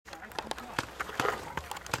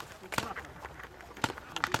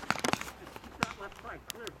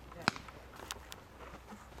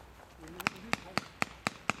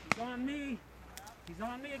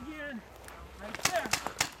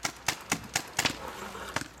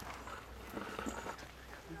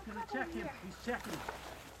checking. He's checking.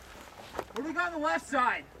 What do we got on the left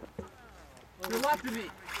side? To the left of me.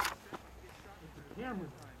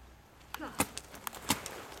 Cameron.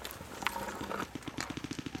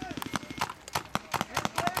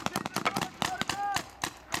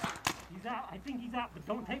 He's out. I think he's out, but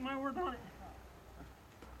don't take my word on it.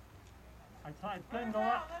 I saw his gun go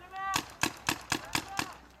up.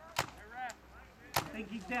 I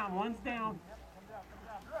think he's down. One's down.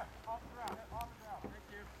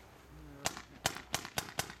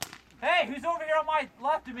 Hey, who's over here on my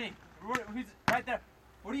left of me? Who's right there?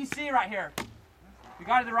 What do you see right here? The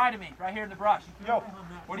guy to the right of me, right here in the brush. Yo.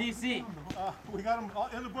 What do you see? We got them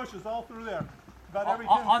in the bushes all through there. About every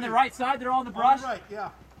 10 on feet. the right side, they're all in the brush? On the right, yeah.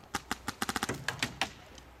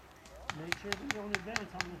 Make sure that you don't advance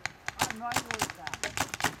on this. I'm not with that.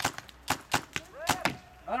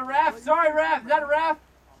 Is that a ref? Sorry, ref. Is that a ref?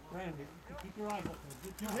 Randy, keep your eyes open.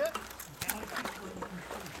 Good You job. hit?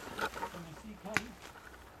 When you see coming,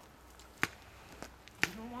 you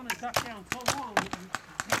don't want to duck down so long that you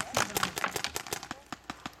can't see the